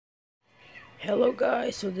Hello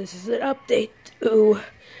guys, so this is an update to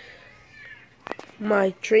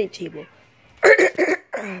my train table.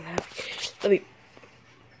 let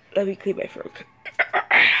me clear my throat.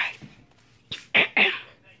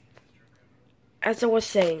 As I was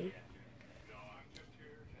saying,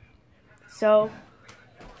 sorry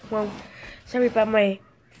about my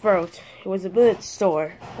throat. It was a bit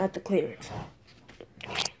sore, not to clear it.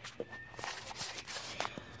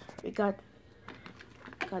 We got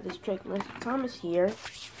this trick. Mr. Thomas here.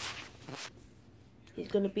 He's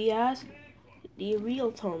gonna be as the real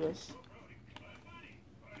Thomas,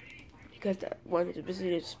 because that one is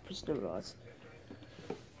visited his prisoner laws.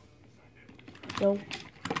 So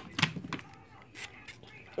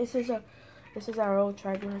this is our old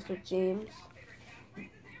Trackmaster James.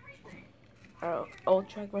 Our old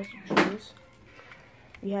Trackmaster James.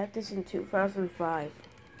 We had this in 2005.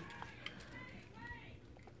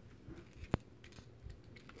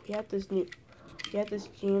 We had this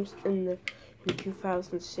James in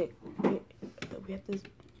 2006. We had this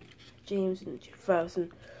James in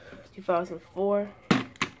 2004.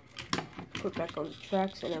 Put back on the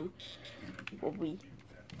tracks, and we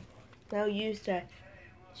now use that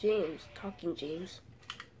James, talking James.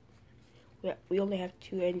 We only have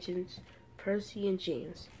two engines, Percy and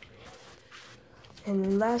James. And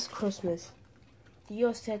then last Christmas,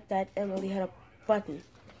 Theo said that Emily had a button,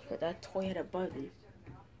 that toy had a button.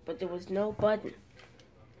 But there was no button.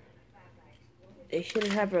 They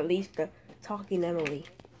shouldn't have released the talking Emily.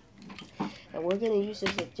 And we're gonna use this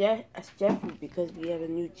as Jeffrey because we have a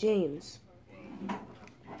new James.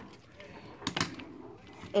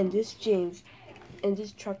 And this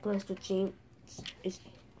Truckmaster James is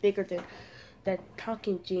bigger than that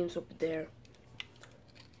talking James over there.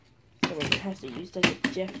 So we're gonna have to use that as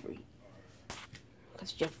Jeffrey,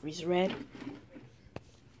 because Jeffrey's red.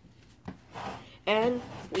 And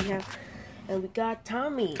we got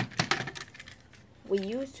Tommy. We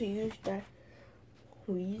used to use that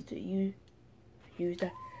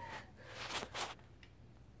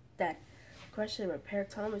crush and repair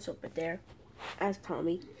Thomas over there as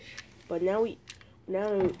Tommy. But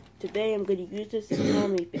today I'm gonna use this as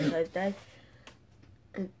Tommy because that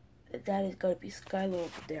is gonna be Skylar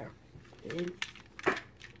over there. And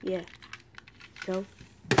yeah. So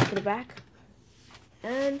put it back.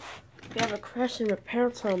 And we have a crash and repair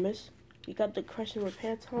Thomas. We got the crash and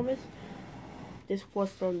repair Thomas. This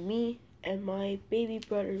was from me and my baby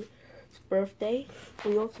brother's birthday.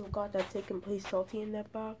 We also got that Taking Place Salty in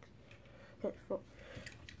that box.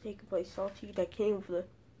 Taking Place Salty that came with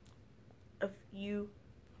a few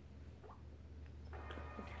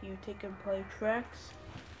Taking Place tracks.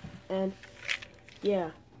 And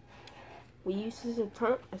yeah, we used this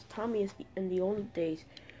as Tommy in the old days,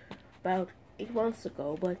 about 8 months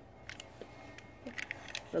ago, but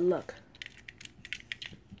look,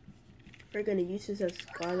 we're gonna use this as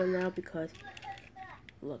Skylar now because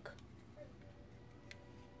look,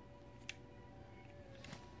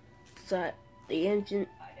 so the engine,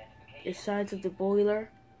 the sides of the boiler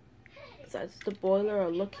are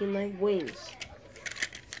looking like wings.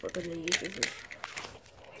 We're gonna use this as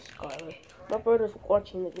Skylar. My brother's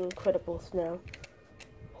watching The Incredibles now.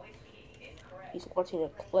 He's watching a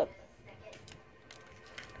clip.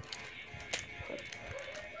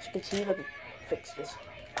 As you can see, let me fix this.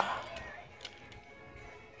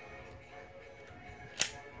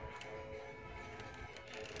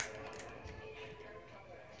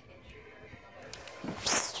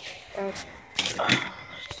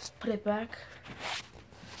 Just put it back.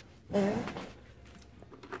 And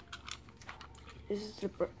this is the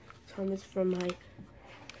Thomas from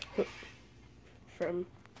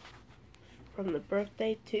the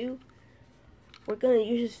birthday too. We're gonna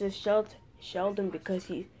use this as Sheldon because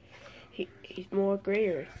he's more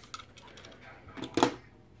greater.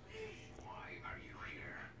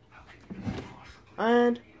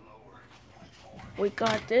 And we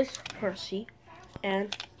got this Percy,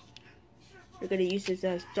 and we're gonna use this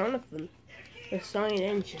as Jonathan, the Science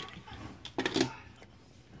Engine.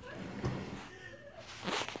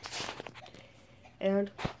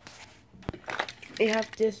 And we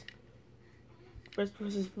have this First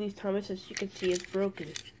versus Blues Thomas, as you can see, is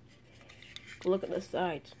broken. Look at the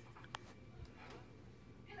sides.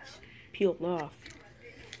 It's peeled off.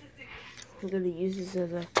 I'm gonna use this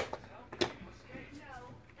as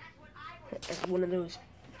one of those.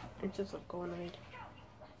 It's just a grenade.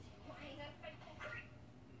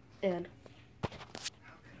 And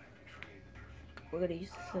we're gonna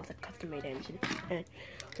use this as a custom-made engine. And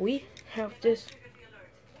we have this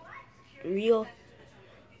real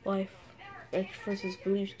life Red versus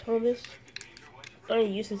Blues Thomas. I'm gonna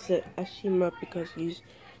use this as Ashima because he's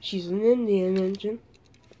She's an Indian engine.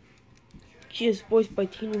 She is voiced by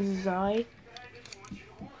Tina Zai.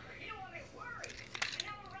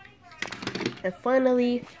 And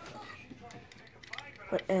finally,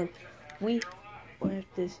 and we have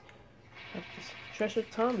this Treasure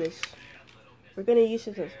Thomas. We're gonna use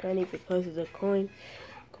it as Penny because of the coins.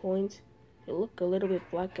 They look a little bit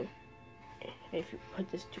black if you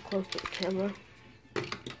put this too close to the camera.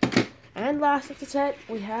 And last of the set,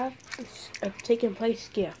 we have a Taken Place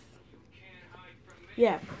gift.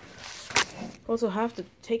 Yeah. Also have to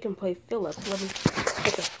Taken Place Philip. Let me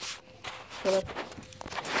take a Philip.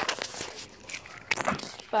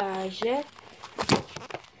 Bajet.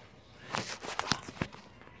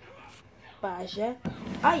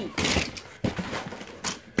 Aïe.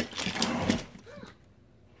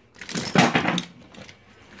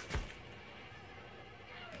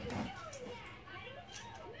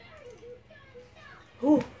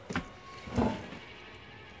 Ooh.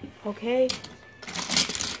 Okay.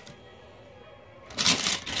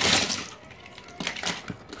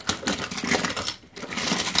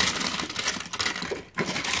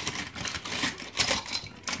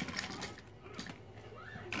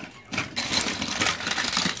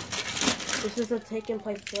 This is a Taken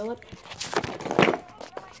Place Philip.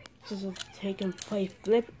 This is a Taken Place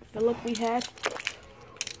Philip we had.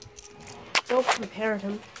 Don't compare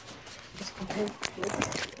him. Just compare Philip.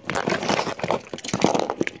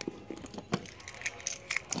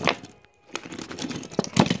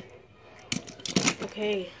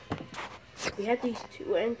 Okay. We had these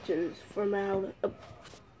two engines from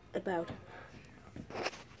about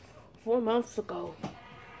 4 months ago.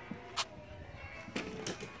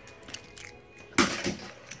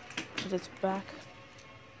 It's back.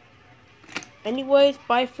 Anyways,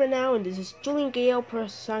 bye for now, and this is Julian Gale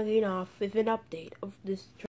signing off with an update of this